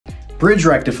Bridge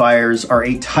rectifiers are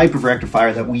a type of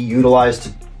rectifier that we utilize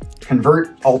to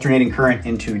convert alternating current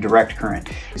into direct current.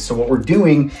 So what we're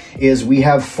doing is we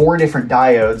have 4 different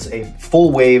diodes. A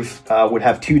full wave would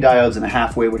have 2 diodes and a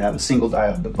half wave would have a single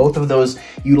diode, but both of those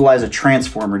utilize a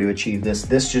transformer to achieve this.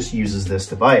 This just uses this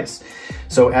device.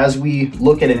 So as we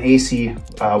look at an AC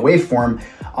waveform,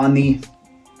 on the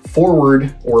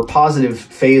forward or positive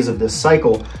phase of this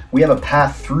cycle, we have a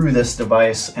path through this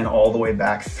device and all the way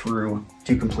back through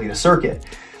to complete a circuit.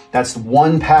 That's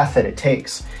one path that it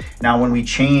takes. Now, when we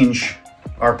change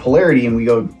our polarity and we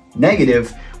go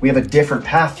negative, we have a different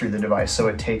path through the device. So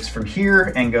it takes from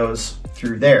here and goes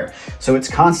through there. So it's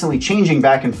constantly changing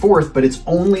back and forth, but it's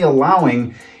only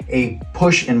allowing a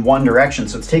push in one direction.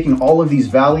 So it's taking all of these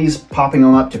valleys, popping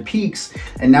them up to peaks,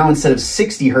 and now instead of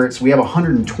 60 hertz, we have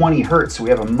 120 hertz. So we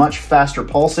have a much faster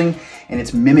pulsing, and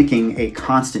it's mimicking a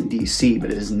constant DC,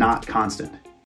 but it is not constant.